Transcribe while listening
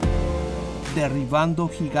Derribando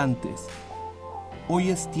Gigantes. Hoy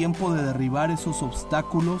es tiempo de derribar esos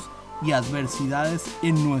obstáculos y adversidades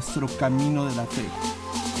en nuestro camino de la fe.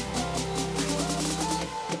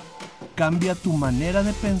 Cambia tu manera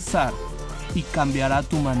de pensar y cambiará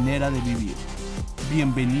tu manera de vivir.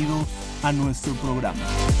 Bienvenidos a nuestro programa.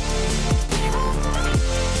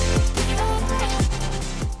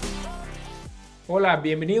 Hola,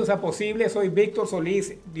 bienvenidos a Posible, soy Víctor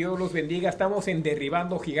Solís, Dios los bendiga, estamos en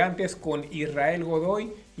Derribando Gigantes con Israel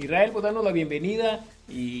Godoy. Israel, pues danos la bienvenida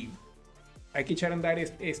y hay que echar a andar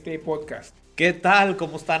este podcast. ¿Qué tal?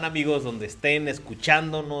 ¿Cómo están, amigos? Donde estén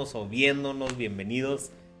escuchándonos o viéndonos,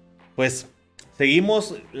 bienvenidos. Pues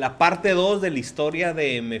seguimos la parte 2 de la historia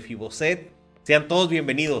de Mefiboset. Sean todos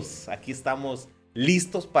bienvenidos, aquí estamos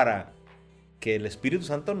listos para que el Espíritu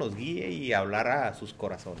Santo nos guíe y hablar a sus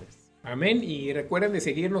corazones. Amén, y recuerden de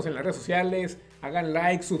seguirnos en las redes sociales, hagan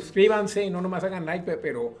like, suscríbanse, no nomás hagan like,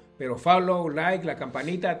 pero follow, like, la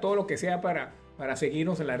campanita, todo lo que sea para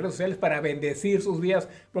seguirnos en las redes sociales, para bendecir sus vidas,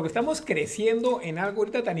 porque estamos creciendo en algo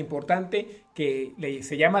ahorita tan importante que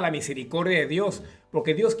se llama la misericordia de Dios,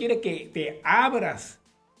 porque Dios quiere que te abras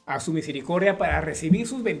a su misericordia para recibir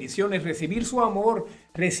sus bendiciones, recibir su amor,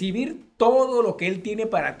 recibir todo lo que Él tiene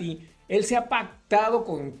para ti. Él se ha pactado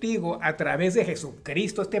contigo a través de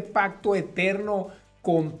Jesucristo, este pacto eterno,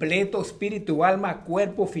 completo, espíritu, alma,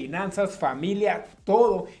 cuerpo, finanzas, familia,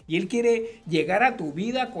 todo. Y Él quiere llegar a tu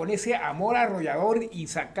vida con ese amor arrollador y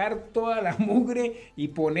sacar toda la mugre y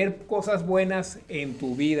poner cosas buenas en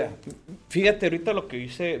tu vida. Fíjate ahorita lo que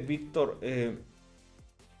dice Víctor.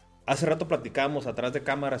 Hace rato platicábamos atrás de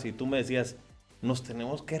cámaras y tú me decías, nos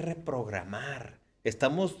tenemos que reprogramar.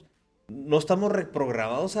 No estamos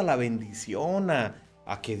reprogramados a la bendición, a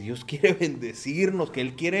que Dios quiere bendecirnos, que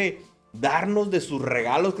Él quiere darnos de sus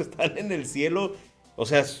regalos que están en el cielo. O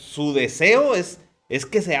sea, su deseo es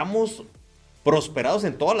que seamos prosperados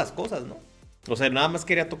en todas las cosas, ¿no? O sea, nada más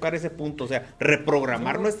quería tocar ese punto, o sea,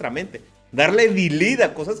 reprogramar nuestra mente, darle delete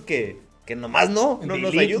a cosas que nomás no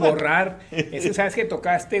nos ayudan. Borrar. Sabes que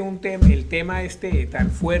tocaste el tema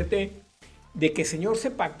tan fuerte de que el Señor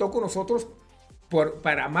se pactó con nosotros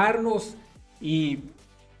para amarnos y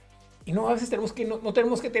no, a veces no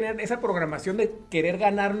tenemos que tener esa programación de querer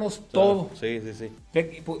ganarnos todo. Sí.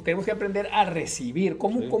 Tenemos que aprender a recibir.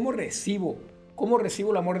 ¿Cómo recibo? ¿Cómo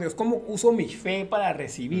recibo el amor de Dios? ¿Cómo uso mi fe para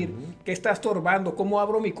recibir? ¿Qué está estorbando? ¿Cómo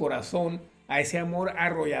abro mi corazón a ese amor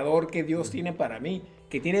arrollador que Dios tiene para mí?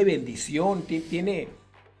 Que tiene bendición, tiene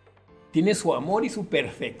su amor y su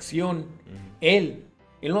perfección. Él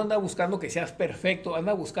no anda buscando que seas perfecto,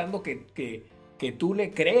 anda buscando que tú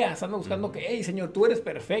le creas, anda buscando que, hey, Señor, tú eres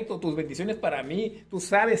perfecto, tus bendiciones para mí, tú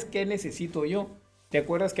sabes qué necesito yo. ¿Te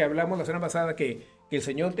acuerdas que hablamos la semana pasada que el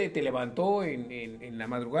Señor te levantó en la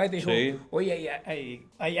madrugada y te dijo, sí, oye,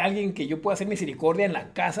 hay alguien que yo pueda hacer misericordia en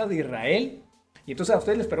la casa de Israel? Y entonces a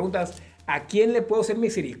ustedes les preguntas, ¿a quién le puedo hacer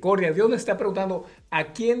misericordia? Dios les está preguntando, ¿a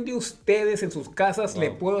quién de ustedes en sus casas le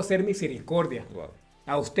puedo hacer misericordia?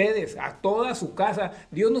 A ustedes, a toda su casa.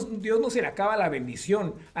 Dios no se le acaba la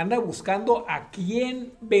bendición. Anda buscando a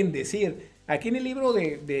quién bendecir. Aquí en el libro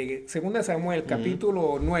de 2 Samuel,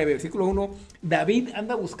 capítulo 9, versículo 1, David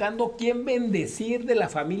anda buscando quién bendecir de la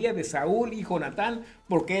familia de Saúl y Jonatán,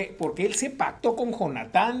 porque él se pactó con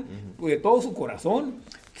Jonatán de todo su corazón.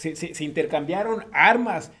 Se intercambiaron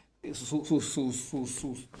armas, sus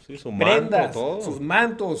prendas, sus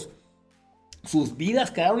mantos. Sus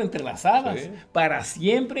vidas quedaron entrelazadas para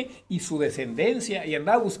siempre y su descendencia. Y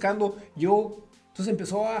andaba buscando Entonces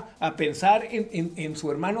empezó a pensar en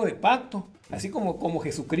su hermano de pacto. Así como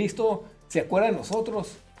Jesucristo se acuerda de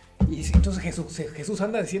nosotros. Y entonces Jesús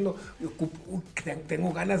anda diciendo,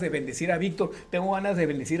 tengo ganas de bendecir a Víctor, tengo ganas de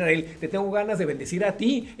bendecir a él, te tengo ganas de bendecir a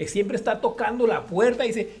ti. Siempre está tocando la puerta y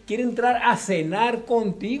dice, quiere entrar a cenar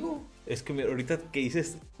contigo. Es que ahorita que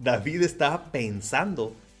dices, David estaba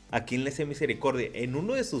pensando a quién le hace misericordia. En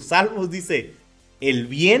uno de sus salmos dice, el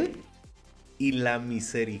bien y la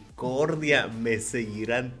misericordia me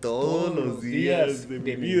seguirán todos los días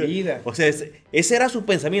de mi vida. O sea, ese era su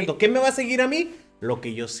pensamiento. ¿Qué me va a seguir a mí? Lo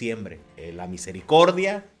que yo siembre. La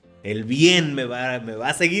misericordia, el bien me va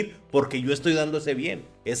a seguir porque yo estoy dando ese bien,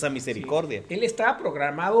 esa misericordia. Sí. Él estaba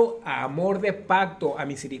programado a amor de pacto, a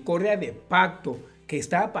misericordia de pacto, que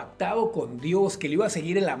estaba pactado con Dios, que le iba a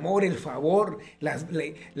seguir el amor, el favor,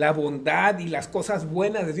 la bondad y las cosas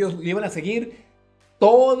buenas de Dios. Le iban a seguir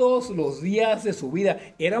todos los días de su vida.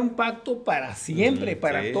 Era un pacto para siempre,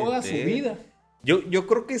 para toda su vida. Yo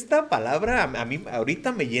creo que esta palabra a mí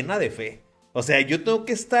ahorita me llena de fe. O sea, yo tengo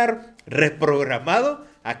que estar reprogramado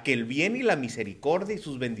a que el bien y la misericordia y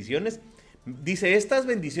sus bendiciones, dice, estas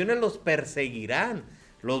bendiciones los perseguirán.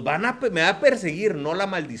 me va a perseguir, no la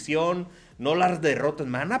maldición, no las derrotas,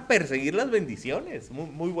 me van a perseguir las bendiciones. Muy,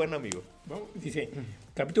 muy buen amigo. Dice,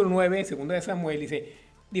 capítulo 9, segunda de Samuel, dice,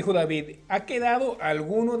 dijo David, ¿ha quedado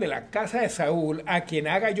alguno de la casa de Saúl a quien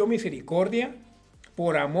haga yo misericordia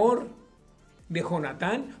por amor de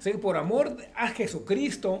Jonatán? O sea, por amor a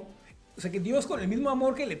Jesucristo. O sea, que Dios, con el mismo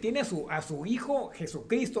amor que le tiene a su hijo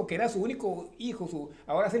Jesucristo, que era su único hijo,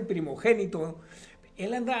 ahora es el primogénito,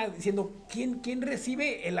 él anda diciendo, ¿quién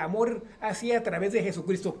recibe el amor así a través de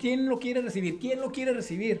Jesucristo? ¿Quién lo quiere recibir? ¿Quién lo quiere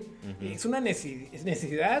recibir? Uh-huh. Es una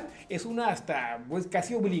necesidad, es una hasta pues,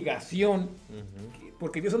 casi obligación,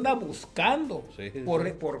 porque Dios anda buscando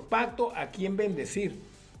por pacto a quién bendecir.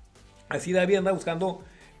 Así David anda buscando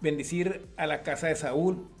bendecir a la casa de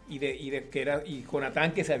Saúl y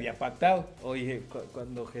Jonatán, que se había pactado. Oye,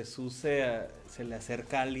 cuando Jesús se le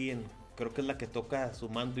acerca a alguien, creo que es la que toca su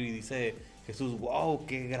manto y dice Jesús, wow,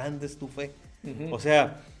 qué grande es tu fe. Uh-huh. O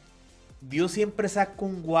sea, Dios siempre saca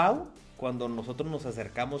un wow cuando nosotros nos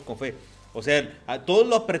acercamos con fe. O sea, a todos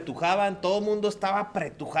lo apretujaban, todo el mundo estaba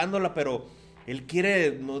apretujándola, pero Él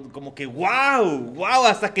quiere como que wow,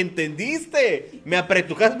 hasta que entendiste. Me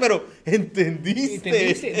apretujaste, pero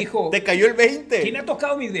entendiste. Dijo, te cayó el 20. ¿Quién ha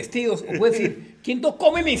tocado mis vestidos? O puede decir, ¿quién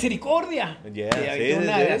tocó mi misericordia?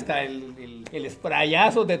 Hasta el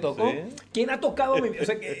sprayazo te tocó. Sí. ¿Quién ha tocado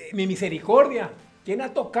mi misericordia? ¿Quién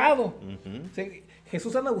ha tocado? Uh-huh. O sea,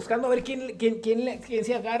 Jesús anda buscando a ver quién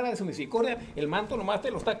se agarra de su misericordia. El manto nomás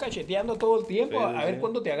te lo está cacheteando todo el tiempo, a ver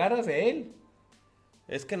cuándo te agarras de él.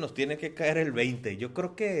 Es que nos tiene que caer el 20. Yo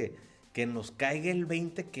creo que nos caiga el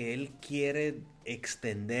 20 que Él quiere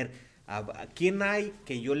extender. ¿A quién hay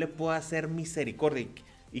que yo le pueda hacer misericordia?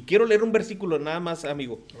 Y quiero leer un versículo nada más,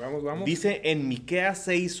 amigo. Vamos. Dice en Miqueas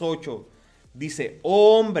 6:8. Dice,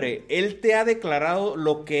 oh hombre, Él te ha declarado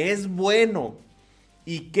lo que es bueno.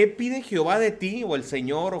 ¿Y qué pide Jehová de ti, o el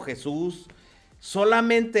Señor, o Jesús?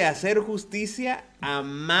 Solamente hacer justicia,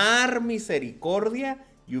 amar misericordia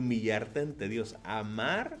y humillarte ante Dios.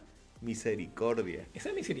 Amar misericordia.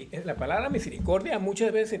 La palabra misericordia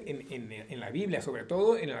muchas veces en la Biblia, sobre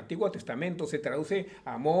todo en el Antiguo Testamento, se traduce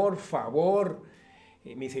amor, favor,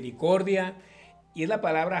 misericordia, y es la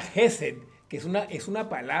palabra Hesed, que es una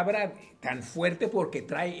palabra tan fuerte porque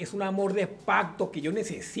es un amor de pacto que yo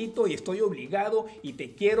necesito y estoy obligado y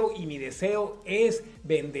te quiero, y mi deseo es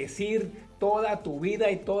bendecir toda tu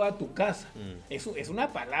vida y toda tu casa. Es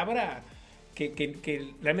una palabra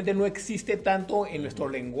que realmente no existe tanto en nuestro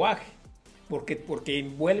lenguaje, porque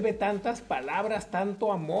envuelve tantas palabras,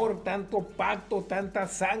 tanto amor, tanto pacto, tanta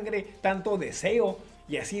sangre, tanto deseo,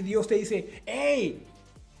 y así Dios te dice, hey,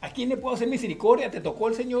 ¿a quién le puedo hacer misericordia? Te tocó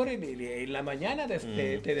el Señor en la mañana,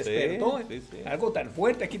 te despertó. Sí. Algo tan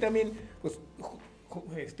fuerte. Aquí también, pues,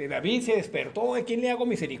 David se despertó. ¿A quién le hago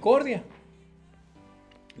misericordia?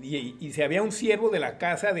 Y se había un siervo de la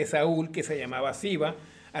casa de Saúl que se llamaba Siba,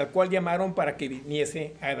 al cual llamaron para que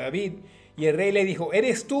viniese a David. Y el rey le dijo,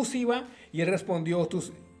 ¿eres tú, Siba? Y él respondió,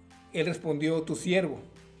 tu siervo.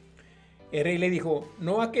 El rey le dijo,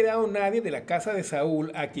 no ha quedado nadie de la casa de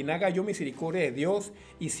Saúl a quien haga yo misericordia de Dios.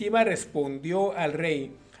 Y Siba respondió al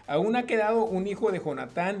rey, aún ha quedado un hijo de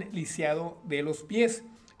Jonatán lisiado de los pies.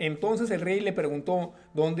 Entonces el rey le preguntó,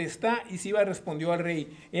 ¿dónde está? Y Siba respondió al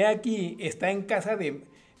rey, he aquí, está en casa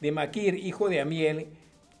de Maquir, hijo de Amiel,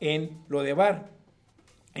 en Lodebar.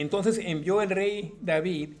 Entonces envió el rey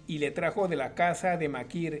David y le trajo de la casa de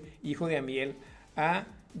Maquir, hijo de Amiel,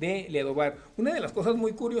 de Lodebar. Una de las cosas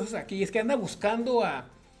muy curiosas aquí es que anda buscando a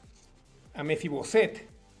Mefiboset.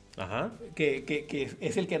 Ajá. Que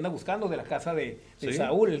es el que anda buscando de la casa de sí,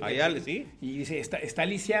 Saúl. Sí. Y dice, está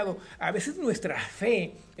lisiado. A veces nuestra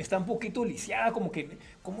fe está un poquito lisiada, como que,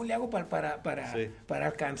 ¿cómo le hago para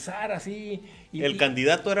alcanzar así? El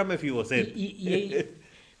candidato era Mefiboset.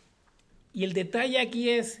 Y el detalle aquí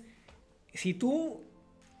es, si tú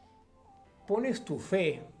pones tu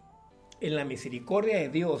fe en la misericordia de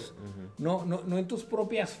Dios, no en tus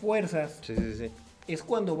propias fuerzas, sí. es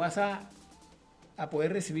cuando vas a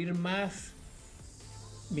poder recibir más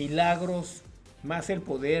milagros, más el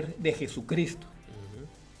poder de Jesucristo.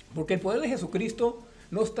 Porque el poder de Jesucristo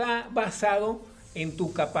no está basado en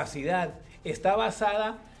tu capacidad, está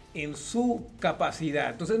basada en su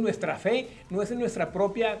capacidad. Entonces nuestra fe no es en nuestra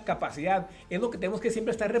propia capacidad, es lo que tenemos que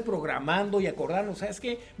siempre estar reprogramando y acordarnos. ¿Sabes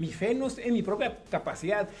qué? Mi fe no es en mi propia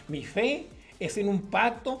capacidad, mi fe es en un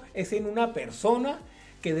pacto, es en una persona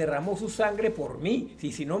que derramó su sangre por mí.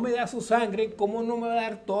 Si no me da su sangre, ¿cómo no me va a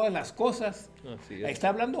dar todas las cosas? Ahí está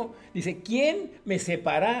hablando, dice, ¿quién me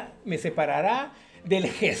separará del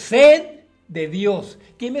Gesed de Dios?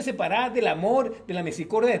 ¿Quién me separará del amor, de la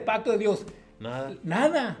misericordia, del pacto de Dios?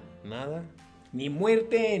 Nada. Ni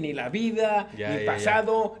muerte, ni la vida, ni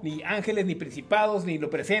pasado, ni ángeles, ni principados, ni lo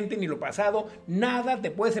presente, ni lo pasado. Nada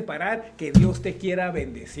te puede separar que Dios te quiera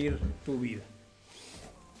bendecir tu vida.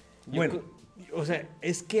 Bueno, o sea,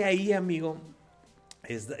 es que ahí, amigo,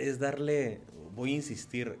 es darle, voy a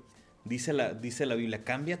insistir, dice la Biblia,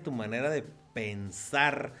 cambia tu manera de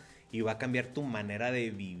pensar y va a cambiar tu manera de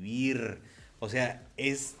vivir. O sea,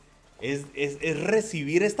 es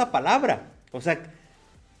recibir esta palabra. O sea,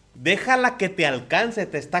 déjala que te alcance,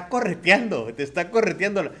 te está correteando.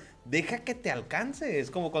 Deja que te alcance.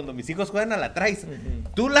 Es como cuando mis hijos juegan a la traes.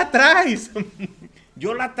 Tú la traes.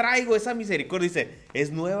 Yo la traigo, esa misericordia. Dice,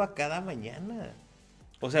 es nueva cada mañana.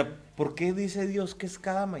 O sea, ¿por qué dice Dios que es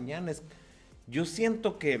cada mañana? Yo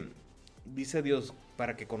siento que, dice Dios,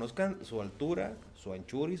 para que conozcan su altura, su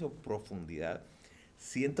anchura y su profundidad.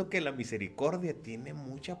 Siento que la misericordia tiene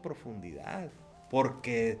mucha profundidad.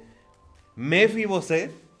 Porque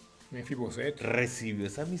Mefiboset recibió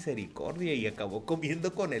esa misericordia y acabó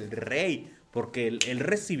comiendo con el rey. Porque él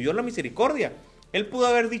recibió la misericordia. Él pudo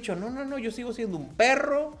haber dicho, no, yo sigo siendo un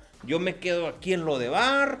perro, yo me quedo aquí en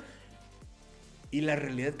Lodebar. Y la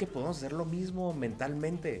realidad es que podemos hacer lo mismo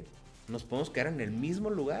mentalmente. Nos podemos quedar en el mismo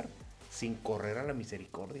lugar sin correr a la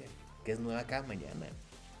misericordia, que es nueva cada mañana.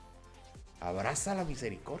 Abraza la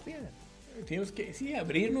misericordia. Tenemos que, sí,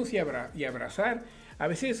 abrirnos y abrazar. A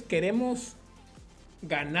veces queremos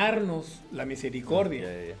ganarnos la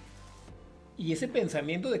misericordia. Y ese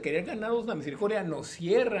pensamiento de querer ganarnos la misericordia nos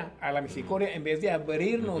cierra a la misericordia en vez de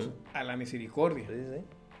abrirnos a la misericordia.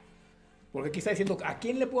 Porque aquí está diciendo, ¿a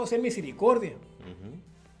quién le puedo hacer misericordia?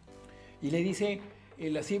 Y le dice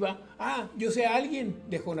la Siba, yo sé a alguien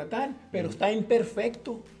de Jonatán, pero está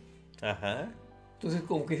imperfecto. Entonces,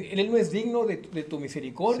 como que él no es digno de tu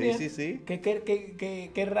misericordia. Sí.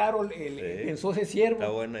 Qué raro pensó ese siervo. Está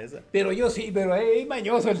buena esa. Pero yo sí, pero es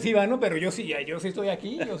mañoso el Siba, ¿no? Pero yo sí estoy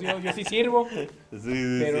aquí, yo sí sirvo.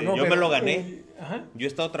 Pero no, yo me lo gané. Yo he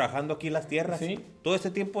estado trabajando aquí en las tierras. Todo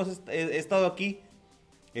este tiempo he estado aquí.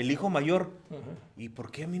 El hijo mayor. ¿Y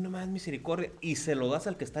por qué a mí no me das misericordia? Y se lo das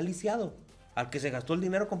al que está lisiado, al que se gastó el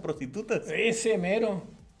dinero con prostitutas. Ese mero.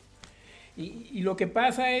 Y lo que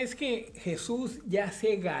pasa es que Jesús ya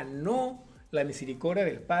se ganó la misericordia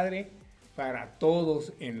del Padre para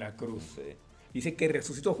todos en la cruz. Dice que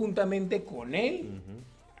resucitó juntamente con Él,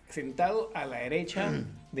 sentado a la derecha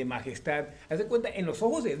de majestad. Haz de cuenta, en los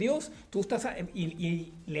ojos de Dios, tú estás,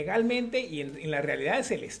 y legalmente y en las realidades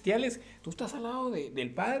celestiales, tú estás al lado del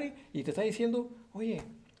Padre y te está diciendo, oye,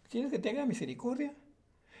 ¿quieres que te haga misericordia?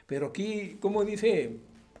 Pero aquí, como dice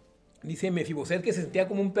Mefiboset, que se sentía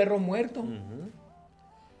como un perro muerto.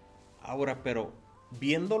 Ahora, pero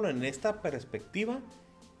viéndolo en esta perspectiva,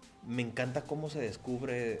 me encanta cómo se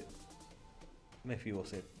descubre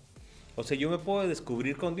Mefiboset. O sea, yo me puedo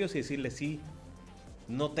descubrir con Dios y decirle, sí,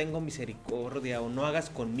 no tengo misericordia, o no hagas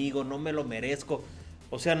conmigo, no me lo merezco.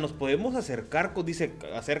 O sea, nos podemos acercar, dice,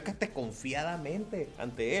 acércate confiadamente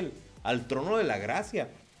ante Él, al trono de la gracia.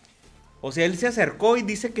 O sea, Él se acercó y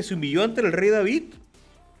dice que se humilló ante el rey David.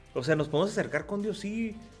 O sea, nos podemos acercar con Dios,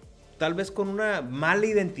 sí, tal vez con una mala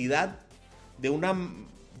identidad,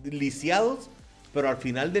 lisiados, pero al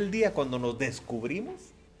final del día, cuando nos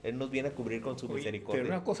descubrimos, Él nos viene a cubrir con su misericordia.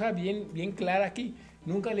 Pero una cosa bien clara aquí,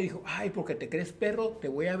 nunca le dijo, porque te crees perro, te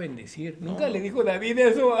voy a bendecir. Nunca le dijo David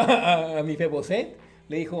eso a Mefiboset.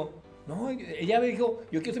 Le dijo, no, ella me dijo,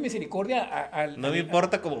 yo quiero hacer misericordia no me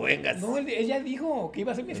importa cómo vengas. No, ella dijo que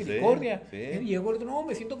iba a hacer misericordia. Y llegó, no,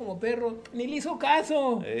 me siento como perro. Ni le hizo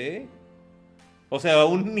caso. O sea,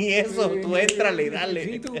 aún ni eso, tú éntrale y dale.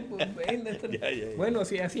 Sí, tú, Bueno,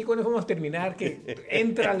 sí, así con eso vamos a terminar, que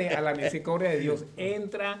éntrale a la misericordia de Dios.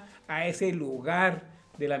 Entra a ese lugar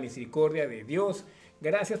de la misericordia de Dios.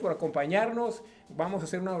 Gracias por acompañarnos. Vamos a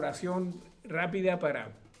hacer una oración rápida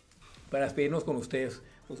para despedirnos con ustedes.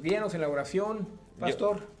 Pues guíanos en la oración,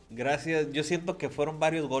 pastor. Gracias. Yo siento que fueron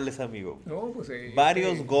varios goles, amigo. No, pues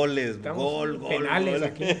varios goles. Gol. Penales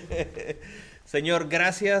aquí. Señor,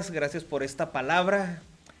 gracias por esta palabra.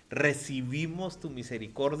 Recibimos tu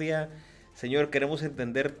misericordia. Señor, queremos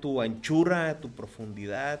entender tu anchura, tu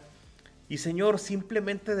profundidad. Y Señor,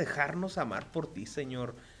 simplemente dejarnos amar por ti,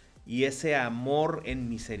 Señor. Y ese amor en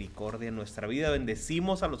misericordia en nuestra vida.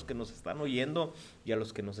 Bendecimos a los que nos están oyendo y a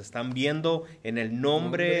los que nos están viendo en el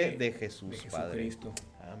nombre de Jesús, Padre.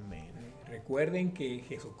 Amén. Recuerden que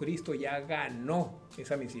Jesucristo ya ganó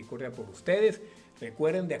esa misericordia por ustedes.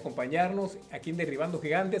 Recuerden de acompañarnos aquí en Derribando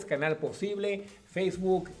Gigantes, Canal Posible,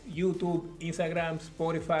 Facebook, YouTube, Instagram,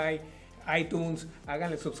 Spotify, iTunes.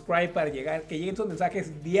 Háganle subscribe para que lleguen esos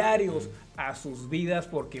mensajes diarios a sus vidas,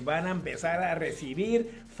 porque van a empezar a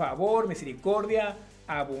recibir favor, misericordia,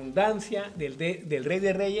 abundancia del Rey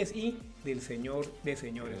de Reyes y del Señor de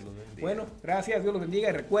Señores. Bueno, gracias, Dios los bendiga.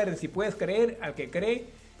 Y recuerden, si puedes creer, al que cree,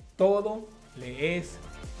 todo le es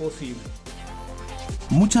posible.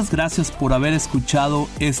 Muchas gracias por haber escuchado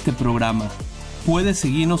este programa. Puedes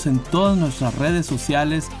seguirnos en todas nuestras redes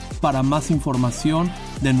sociales para más información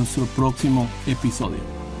de nuestro próximo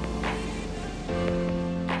episodio.